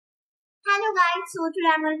guys, so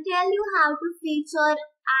today I'm going to tell you how to feature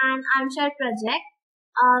an unshared project.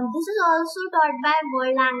 This is also taught by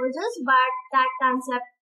world languages, but that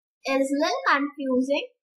concept is a little confusing.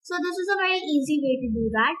 So this is a very easy way to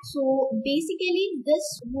do that. So basically we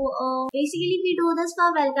do this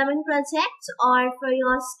for welcoming projects or for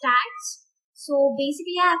your stats. So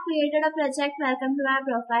basically I have created a project, welcome to my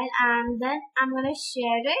profile, and then I'm going to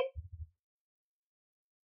share it.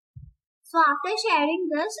 So after sharing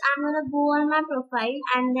this, I'm going to go on my profile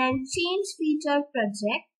and then change featured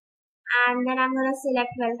project, and then I'm going to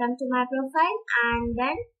select welcome to my profile, and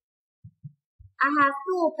then I have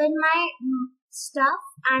to open my stuff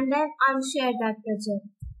and then unshare that project.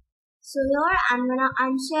 So here I'm going to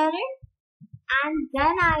unshare it, and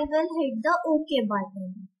then I will hit the OK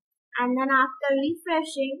button, and then after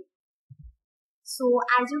refreshing, so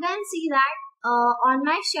as you can see that on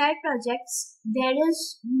my shared projects, there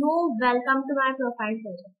is no welcome to my profile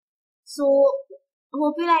project. So,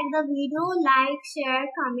 hope you like the video. Like, share,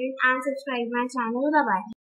 comment and subscribe my channel. Bye bye.